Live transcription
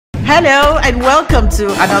Hello and welcome to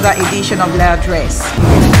another edition of Loud Dress.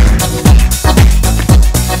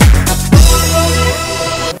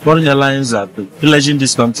 Foreign airlines are pillaging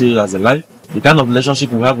this country as a life. The kind of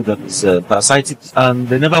relationship we have with them is parasitic, and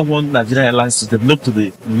they never want Nigerian airlines to develop to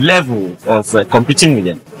the level of competing with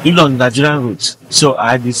them, even on Nigerian routes. So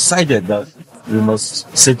I decided that we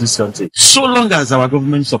must save this country, so long as our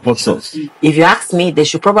government supports us. If you ask me, they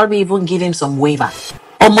should probably even give him some waiver,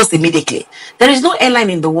 almost immediately. There is no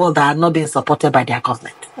airline in the world that are not being supported by their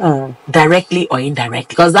government, directly or indirectly,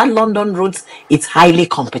 because that London route is highly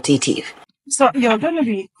competitive. So you're going to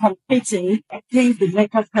be competing against the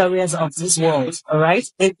mega carriers of this world, all right?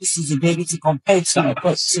 This is a baby to compare to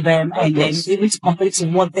them, and then be able to compare to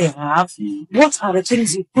what they have. What are the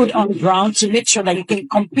things you put on the ground to make sure that you can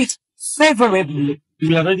compete favorably?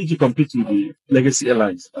 We are ready to compete with the legacy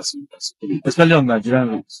airlines, especially on Nigerian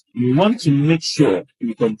routes. We want to make sure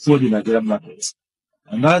we control the Nigerian market.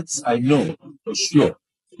 And that I know for sure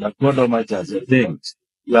that God Almighty has ordained.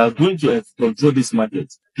 We are going to control this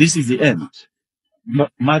market. This is the end.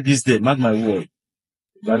 Mark this day, mark my word.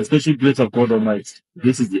 By the special grace of God Almighty,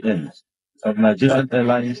 this is the end of Nigerian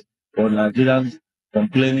airlines or Nigerians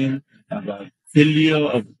complaining about failure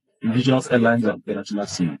of indigenous airlines on the international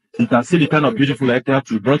scene. You can see the kind of beautiful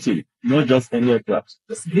aircraft we brought in, not just any aircraft.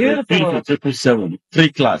 It's beautiful. 777,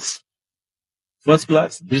 3 class. First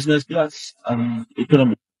class, business class, and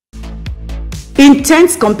economy.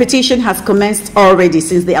 Intense competition has commenced already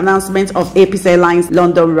since the announcement of Apis Airlines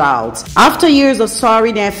London route. After years of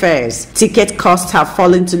soaring airfares, ticket costs have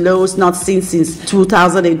fallen to lows not seen since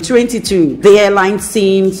 2022. The airline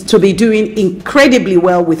seems to be doing incredibly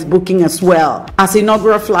well with booking as well, as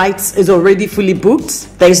inaugural flights is already fully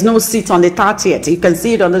booked. There is no seat on the 30th. You can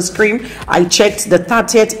see it on the screen. I checked, the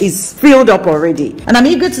 30th is filled up already. And I'm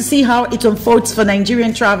eager to see how it unfolds for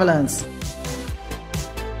Nigerian travelers.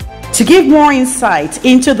 To give more insight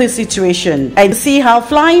into the situation and see how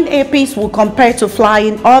flying Apis will compare to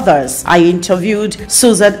flying others, I interviewed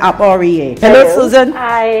Susan Aborie. Hello, Susan.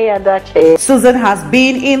 Hi, Adachi. Susan has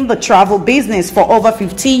been in the travel business for over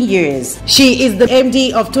 15 years. She is the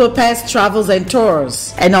MD of Topaz Travels and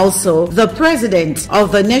Tours and also the president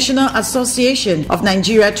of the National Association of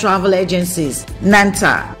Nigeria Travel Agencies,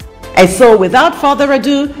 NANTA. And so without further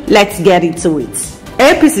ado, let's get into it.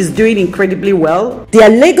 Apis is doing incredibly well. Their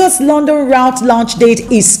Lagos-London route launch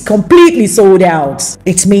date is completely sold out.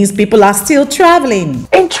 It means people are still traveling.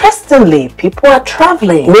 Interestingly, people are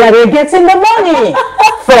traveling. Where are they getting the money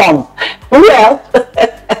from? Well,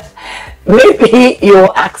 maybe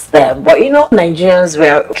you'll ask them, but you know, Nigerians,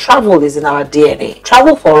 where travel is in our DNA.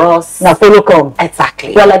 Travel for us. Now, follow come.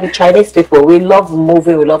 Exactly. Well, like the Chinese people, we love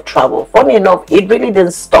moving, we love travel. Funny enough, it really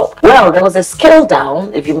didn't stop. Well, there was a scale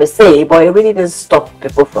down, if you may say, but it really didn't stop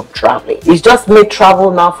people from traveling. It's just made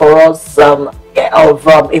travel now for us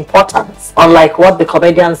of importance. Unlike what the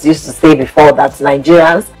comedians used to say before, that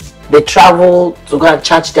Nigerians, they travel to go and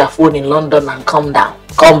charge their phone in London and come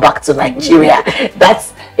back to Nigeria.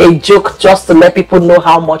 That's a joke just to let people know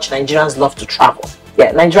how much Nigerians love to travel.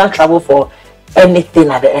 Yeah, Nigerians travel for anything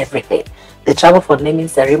and everything. They travel for naming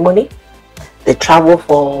ceremony, they travel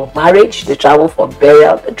for marriage, they travel for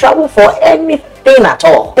burial, they travel for anything at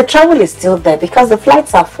all. The travel is still there because the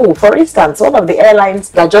flights are full. For instance, one of the airlines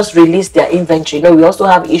that just released their inventory, you know, we also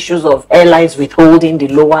have issues of airlines withholding the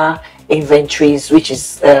lower inventories, which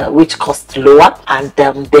cost lower, and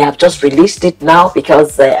they have just released it now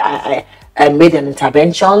because I made an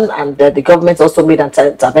intervention, and the government also made an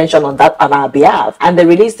intervention on that on our behalf, and they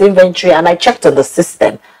released the inventory, and I checked on the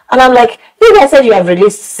system, and I'm like, you guys said you have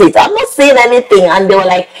released seats. I'm not seeing anything, and they were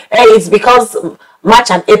like, hey, it's because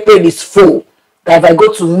March and April is full, that if I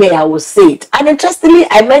go to May, I will see it. And interestingly,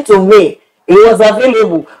 I went to May, it was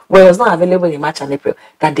available, but it was not available in March and April,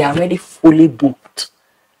 that they are already fully booked.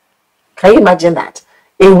 Can you imagine that?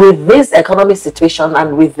 And with this economic situation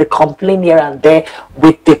and with the complaint here and there,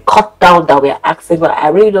 with the cut down that we are asking, but I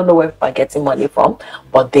really don't know where people are getting money from,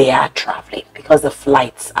 but they are traveling because the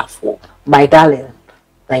flights are full. My darling,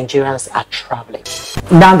 Nigerians are traveling.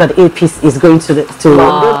 Now that Apis is going to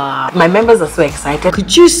London. My members are so excited.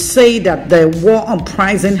 Could you say that the war on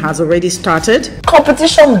pricing has already started?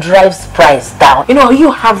 Competition drives price down. You know, you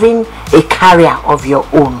having a carrier of your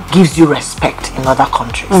own gives you respect in other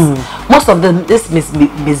countries. Most of this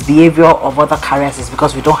misbehavior of other carriers is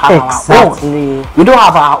because we don't have our own. We don't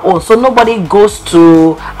have our own. So nobody goes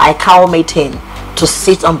to ICAO meeting to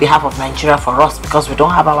sit on behalf of Nigeria for us because we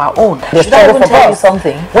don't have our own. Should I even tell you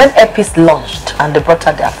something? When Apis launched and they brought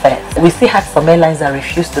out their fares, we still had some airlines that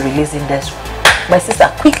refused to release index. My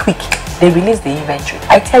sister, quick, they released the inventory.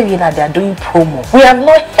 I tell you now, they are doing promo. We have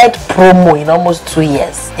not had promo in almost 2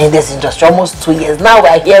 years in this industry, almost 2 years. Now we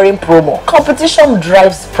are hearing promo. Competition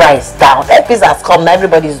drives price down. Earpiece has come, now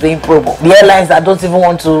everybody is doing promo. The airlines that don't even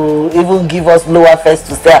want to even give us lower fares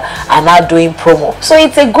to sell are now doing promo. So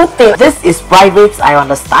it's a good thing. This is private, I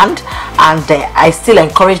understand, and I still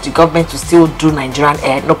encourage the government to still do Nigerian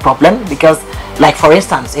air, no problem, because like for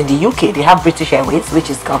instance in the UK they have British Airways, which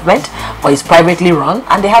is government but it's privately run,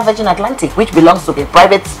 and they have Virgin Atlantic, which belongs to a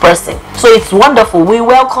private person. So it's wonderful. We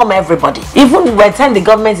welcome everybody. Even by the time the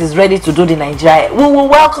government is ready to do the Nigeria, we will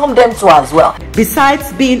welcome them too as well.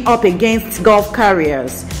 Besides being up against Gulf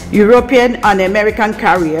carriers, European and American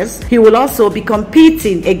carriers, he will also be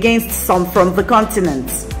competing against some from the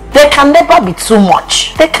continent. There can never be too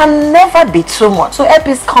much. There can never be too much. So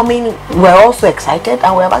Airpeace coming, we're also excited,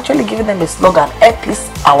 and we have actually given them a slogan, Airpeace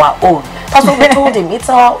our own. That's what we told him. It's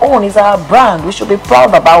our own, it's our brand. We should be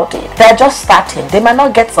proud about it. They're just starting. They might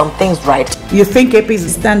not get some things right. You think Airpeace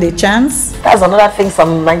stand a chance? That's another thing.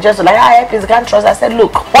 Some Nigerians are like, Airpeace can't trust. I said,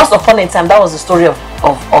 look, once upon a time, that was the story of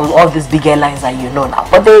all these big airlines that you know now.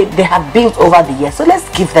 But they have built over the years. So let's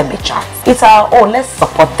give them a chance. It's our own. Let's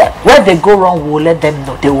support them. Where they go wrong, we'll let them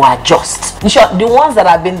know. They will adjust. In short, the ones that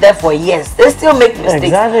have been there for years, they still make mistakes.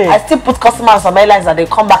 Exactly. I still put customers on some airlines and they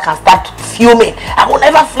come back and start fuming. I will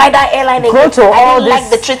never fly that airline again. Go to I didn't like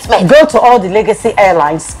the treatment. Go to all the legacy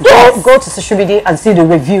airlines. Yes. Go to social media and see the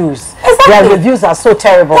reviews. Exactly. Their reviews are so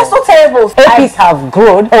terrible. They're so terrible. Airpeace have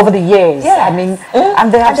grown over the years. Yeah. I mean,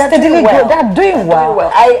 and they have steadily grown. They're doing well.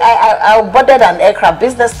 I boarded an aircraft,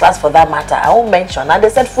 business class for that matter. I won't mention. And they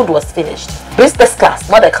said food was finished. Business class,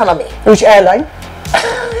 not economy. Which airline?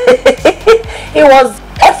 It was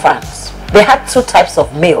Air France. They had 2 types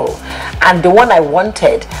of meal, and the one I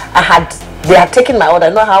wanted, they had taken my order.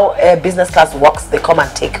 You know how business class works? They come and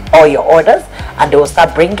take all your orders and they will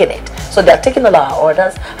start bringing it. So they're taking all our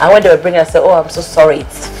orders, and when they were bringing it, I said, oh, I'm so sorry,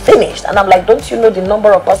 it's finished. And I'm like, don't you know the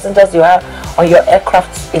number of passengers you have on your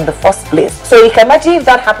aircraft in the first place? So you can imagine if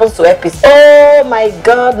that happens to Airpeace. Oh my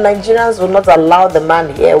God, Nigerians will not allow the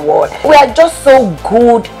man here. What? We are just so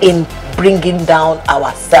good in bringing down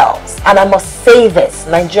ourselves, and I must say this,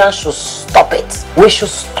 Nigerians should stop it. We should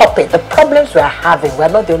stop it. The problems we are having, we are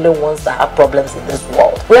not the only ones that have problems in this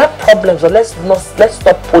world. We have problems, but let's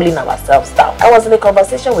stop pulling ourselves down. I was in a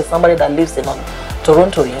conversation with somebody that lives in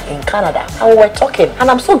Toronto in Canada, and we were talking,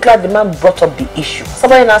 and I'm so glad the man brought up the issue.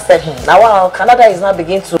 Somebody now said, now Canada is now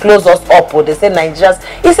beginning to close us up, or they say Nigerians.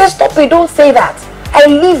 He said, stop it, don't say that. I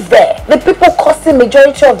live there. The people causing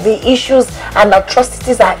majority of the issues and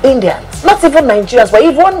atrocities are Indians, not even Nigerians. But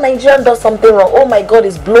if one Nigerian does something wrong, oh my God,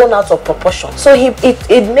 it's blown out of proportion. So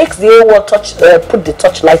it makes the whole world put the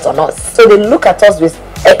torchlight on us. So they look at us with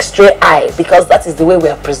extra eye, because that is the way we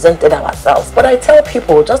are presented ourselves. But I tell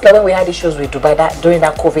people, just like when we had issues with Dubai during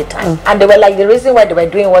that COVID time, and they were like, the reason why they were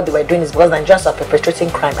doing what they were doing is because Nigerians are perpetrating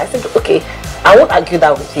crime. I said, okay, I won't argue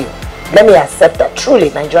that with you. Let me accept that truly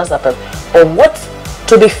Nigerians are perpetrating. But what?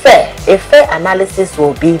 To be fair, a fair analysis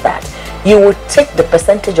will be that you will take the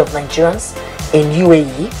percentage of Nigerians in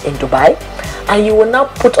UAE, in Dubai, and you will now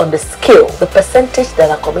put on the scale the percentage that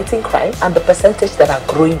are committing crime and the percentage that are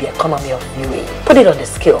growing the economy of UAE. Put it on the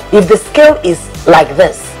scale. If the scale is like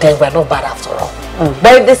this, then we're not bad after all.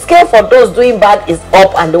 But if the scale for those doing bad is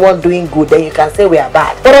up and the one doing good, then you can say we are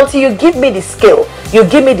bad. But until you give me the scale, you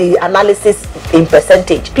give me the analysis in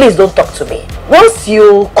percentage, please don't talk to me. Once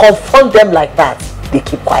you confront them like that, they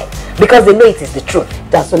keep quiet, because they know it is the truth.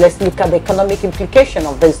 So let's look at the economic implication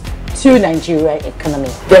of this to Nigeria economy.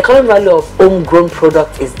 The economic value of homegrown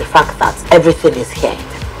product is the fact that everything is here.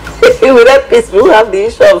 With Airpeace, we will have the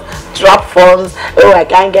issue of trap funds. Oh, I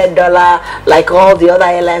can't get dollar, like all the other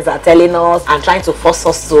airlines are telling us, and trying to force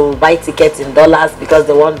us to buy tickets in dollars because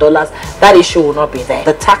they want dollars. That issue will not be there.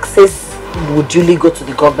 The taxes would duly go to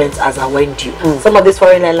the government as and when due. Some of these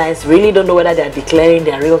foreign airlines really don't know whether they are declaring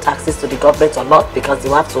their real taxes to the government or not, because they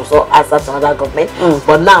have to also answer to another government.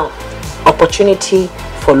 But now, opportunity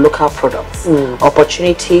for local products,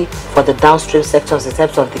 opportunity for the downstream sectors in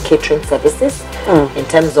terms of the catering services, in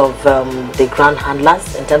terms of the ground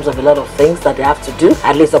handlers, in terms of a lot of things that they have to do.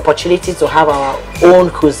 At least opportunity to have our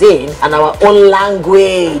own cuisine and our own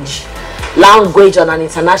language on an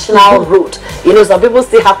international route. You know, some people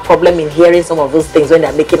still have problem in hearing some of those things when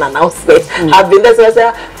they're making announcements. I've been there, so I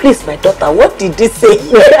say, please my daughter, what did this say?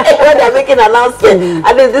 When they're making announcements.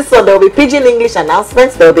 And then this one, there will be pidgin English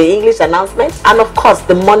announcements, there will be English announcements, and of course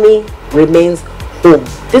the money remains home.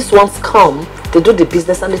 These ones come, they do the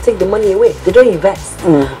business and they take the money away. They don't invest.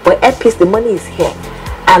 But Airpeace, the money is here,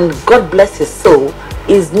 and God bless his soul,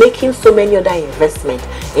 is making so many other investments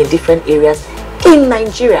in different areas in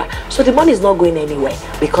Nigeria. So the money is not going anywhere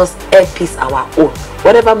because Airpeace our own.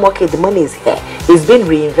 Whatever market the money is here, it's been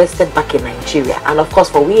reinvested back in Nigeria. And of course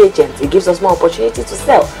for we agents, it gives us more opportunity to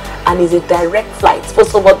sell. And it's a direct flight. So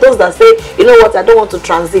for those that say, you know what, I don't want to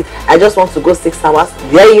transit, I just want to go 6 hours,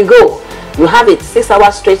 there you go. You have it, 6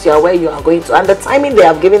 hours straight, you are where you are going to. And the timing they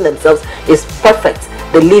have given themselves is perfect.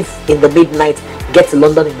 They leave in the midnight, get to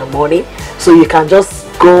London in the morning, so you can just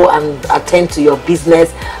go and attend to your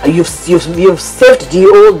business. You've saved the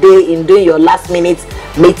whole day in doing your last minute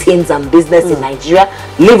meetings and business in Nigeria.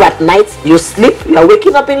 Leave at night, you sleep, you are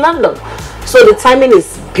waking up in London. So the timing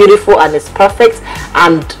is beautiful and it's perfect,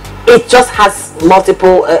 and it just has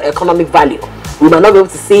multiple economic value. We might not be able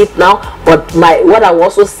to see it now, but what I will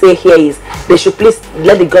also say here is they should please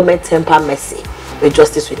let the government temper mercy with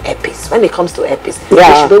justice with Airpeace. When it comes to Airpeace, they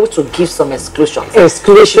should be able to give some exclusions.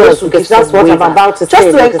 Exclusions, because that's what I'm about to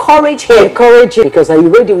say. Just to encourage him. Encourage it, because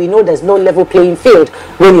already we know there's no level playing field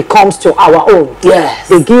when it comes to our own. Yes.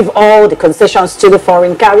 They give all the concessions to the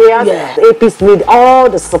foreign carriers. Yes. Airpeace need all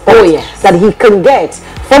the support that he can get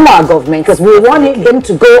from our government, because we want them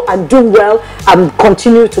to go and do well and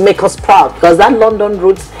continue to make us proud. Because that London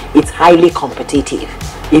route, it's highly competitive.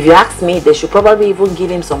 If you ask me, they should probably even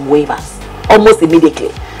give him some waivers almost immediately.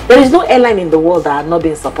 There is no airline in the world that are not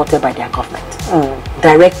being supported by their government,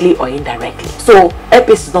 directly or indirectly. So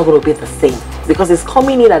Airpeace is not going to be the same, because it's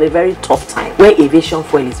coming in at a very tough time where aviation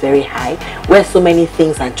fuel is very high, where so many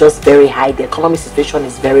things are just very high, the economic situation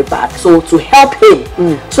is very bad. So to help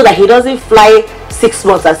him so that he doesn't fly 6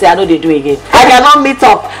 months and say, I know they do again, I cannot meet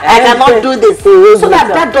up, I cannot do this, so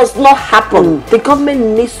that does not happen. The government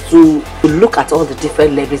needs to look at all the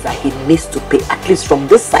different levies that he needs to pay, at least from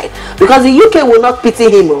this side, because the UK will not pity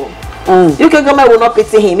him. UK government will not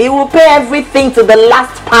pity him. He will pay everything to the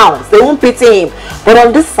last pounds. They won't pity him. But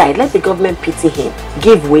on this side, let the government pity him.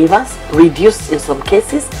 Give waivers, reduce in some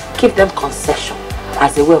cases, give them concession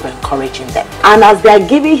as a way of encouraging them. And as they are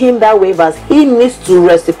giving him that waivers, he needs to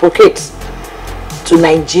reciprocate to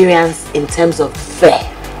Nigerians in terms of fare,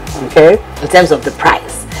 in terms of the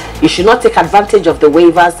price. He should not take advantage of the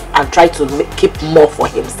waivers and try to keep more for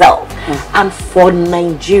himself. And for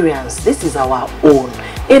Nigerians, this is our own.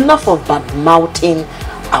 Enough of bad-mouthing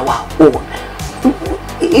our own.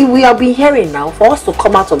 We have been hearing now, for us to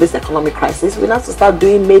come out of this economic crisis, we have to start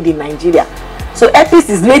doing made in Nigeria. So Airpeace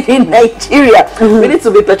is made in Nigeria. We need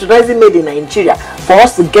to be patronizing made in Nigeria for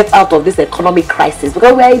us to get out of this economic crisis,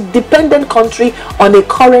 because we are a dependent country on a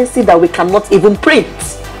currency that we cannot even print.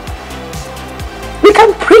 We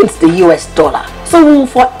can print the US dollar, so we will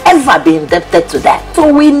forever be indebted to that.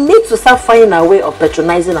 So we need to start finding our way of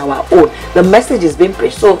patronizing our own. The message is being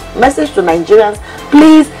preached. So message to Nigerians,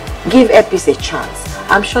 please give Airpeace a chance.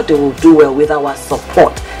 I'm sure they will do well with our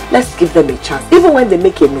support. Let's give them a chance. Even when they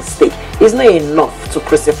make a mistake, it's not enough to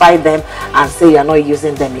crucify them and say you're not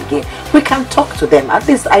using them again. We can talk to them. At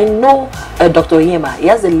least I know Dr. Yema, he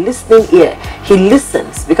has a listening ear. He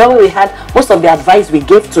listens, because when we had most of the advice we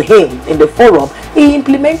gave to him in the forum, he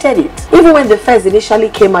implemented it. Even when the fares initially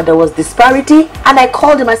came out, there was disparity, and I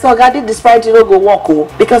called him. I said, "God, this disparity no go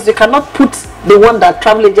walk, because you cannot put the one that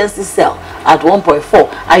travel agencies sell at 1.4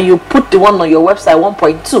 and you put the one on your website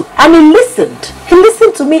 1.2." And he listened. He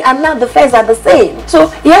listened to me, and now the fares are the same. So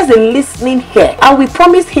he has a listening here, and we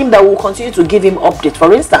promised him that we'll continue to give him updates.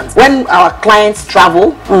 For instance, when our clients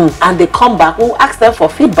travel and they come back, we'll ask them for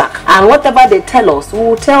feedback, and whatever they tell us, we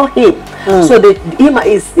will tell him. So that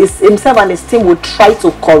himself and his team will try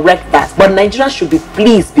to correct that. But Nigerians should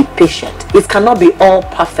please be patient. It cannot be all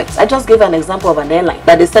perfect. I just gave an example of an airline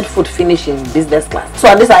that they said food finish in business class. So,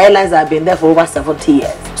 and these are airlines that have been there for over 70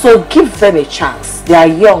 years. So give them a chance. They are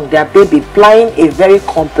young, they are baby, playing a very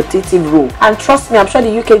competitive role. And trust me, I'm sure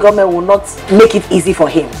the UK government will not make it easy for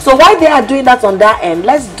him. So while they are doing that on their end,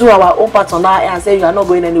 let's do our own part on our end and say you are not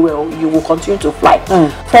going anywhere, you will continue to fly.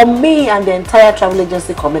 For me and the entire travel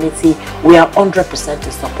agency community, we are 100%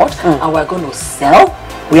 in support, and we're going to sell.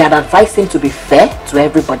 We had advised him to be fair to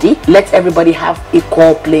everybody. Let everybody have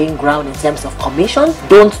equal playing ground in terms of commission.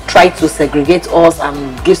 Don't try to segregate us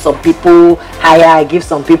and give some people higher, give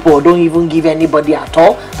some people, or don't even give anybody at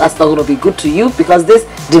all. That's not going to be good to you, because this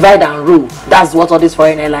divide and rule, that's what all these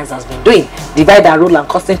foreign airlines has been doing. Divide and rule and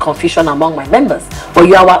causing confusion among my members. But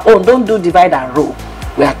you are our own, don't do divide and rule.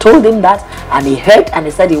 We had told him that, and he heard, and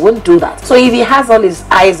he said he wouldn't do that. So if he has all his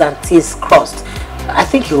I's and T's crossed, I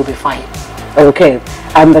think he will be fine. Okay,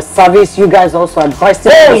 and the service, you guys also advised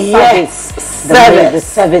him. Oh, the yes, service, the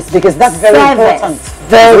service, because that's very important.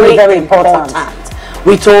 Very important.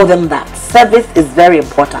 We told them that service is very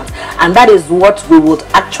important, and that is what we would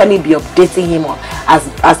actually be updating him on.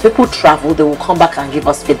 As people travel, they will come back and give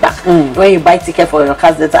us feedback. When you buy ticket for your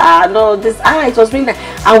cars, they say, it was really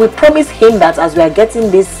nice. And we promise him that as we are getting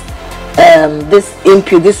this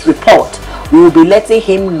this report, we will be letting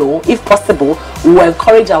him know. If possible, we will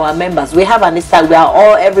encourage our members. We have an Instagram, we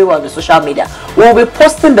are everywhere on the social media. We will be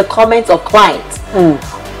posting the comments of clients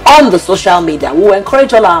on the social media. We will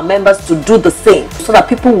encourage all our members to do the same, so that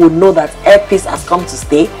people will know that Airpeace has come to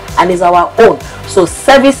stay and is our own. So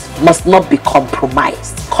service must not be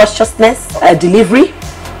compromised. Cautiousness, delivery,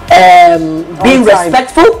 being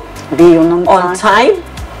respectful, being on time.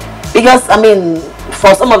 Because I mean,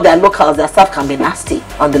 for some of their locals, their staff can be nasty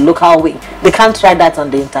on the local wing. They can't try that on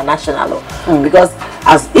the international, because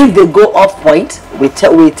as if they go off point, we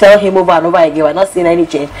tell him over and over again, we're not seeing any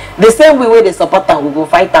change. The same way they support them, we will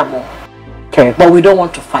fight them more. Okay, but we don't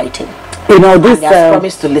want to fight him. You know, this they has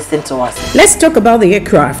promised to listen to us. Let's talk about the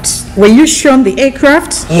aircraft. Were you shown the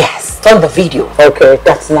aircraft? Yes, it's on the video. Okay,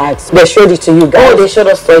 that's nice. They showed it to you guys. Oh, they showed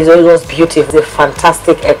us toys. It was beautiful. It's a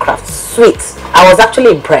fantastic aircraft. Sweet. I was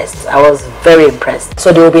actually impressed. I was very impressed.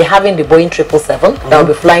 So they will be having the Boeing 777. They'll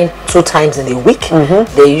be flying 2 times in a week.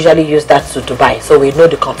 They usually use that to Dubai. So we know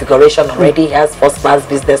the configuration already. It has first class,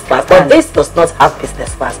 business class. But this does not have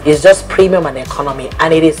business class. It's just premium and economy,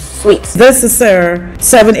 and it is sweet. This is a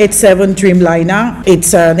 787 Dreamliner.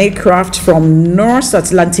 It's an aircraft from North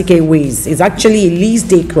Atlantic Airways. It's actually a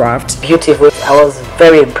leased aircraft. Beautiful. I was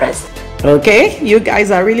very impressed. Okay, you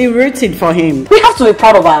guys are really rooting for him. We have to be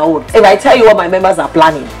proud of our own. If I tell you what my members are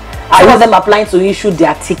planning, some of them are planning to issue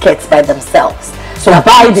their tickets by themselves. So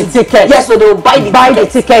buy the ticket. Yes, so they will buy the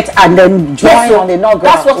ticket and then join on the inaugural.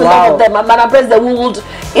 That's what a lot of them. Madam President, would.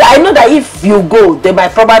 Yeah, I know that if you go, they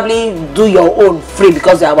might probably do your own free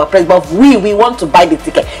because you are our president. But we want to buy the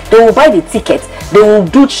ticket. They will buy the ticket. They will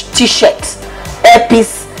do T-shirts,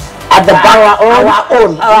 Airpeace at the back. Our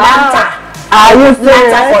own.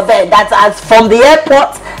 For them. That's as from the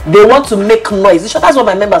airport. They want to make noise. That's what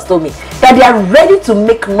my members told me. That they are ready to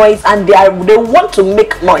make noise, and they want to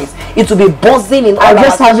make noise. It will be buzzing in all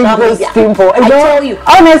our social media. I tell you,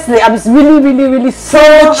 honestly, I'm really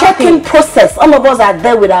so checking process. All of us are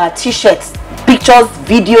there with our T-shirts, pictures,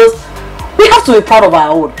 videos. We have to be proud of our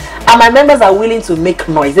own, and my members are willing to make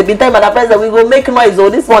noise. They've been telling Madam President, we will make noise. Oh,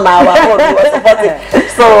 this one our own.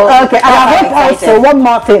 So okay, and I hope also one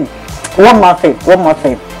more thing.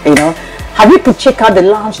 You know, have you to check out the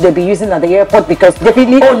lounge they'll be using at the airport? Because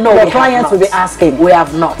definitely the clients will be asking. We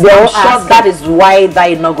have not. I'm sure that is why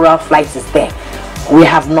that inaugural flight is there. We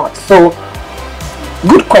have not. So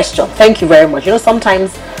good question. Thank you very much. You know,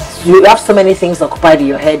 sometimes you have so many things occupied in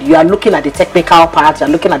your head. You are looking at the technical part, you are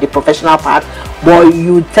looking at the professional part, but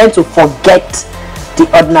you tend to forget the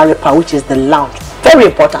ordinary part, which is the lounge. Very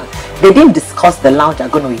important. They didn't discuss the lounge they're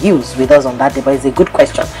going to use with us on that day, but it's a good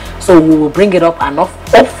question. So we will bring it up, and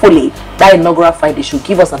hopefully that inaugural Friday should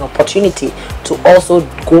give us an opportunity to also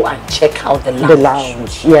go and check out the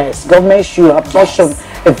lounge. Yes, government should apportion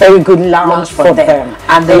a very good lounge for them.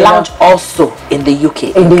 And the lounge also in the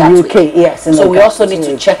UK. In the UK, yes. So we also need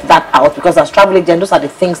to check that out, because as travel agents, those are the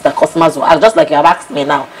things that customers will ask, just like you have asked me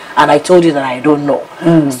now, and I told you that I don't know.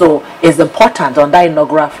 So it's important on that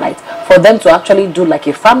inaugural flight for them to actually do like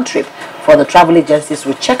a farm trip. For the travel agencies,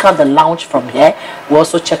 we check out the lounge from here. We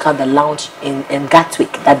also check out the lounge in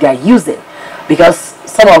Gatwick that they are using, because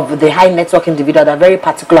some of the high network individuals are very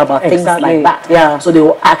particular about things like that. Yeah. So they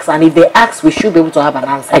will ask, and if they ask, we should be able to have an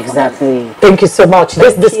answer. Exactly. Thank you so much.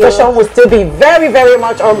 This discussion will still be very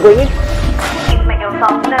much ongoing. Make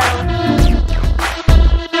yourself known.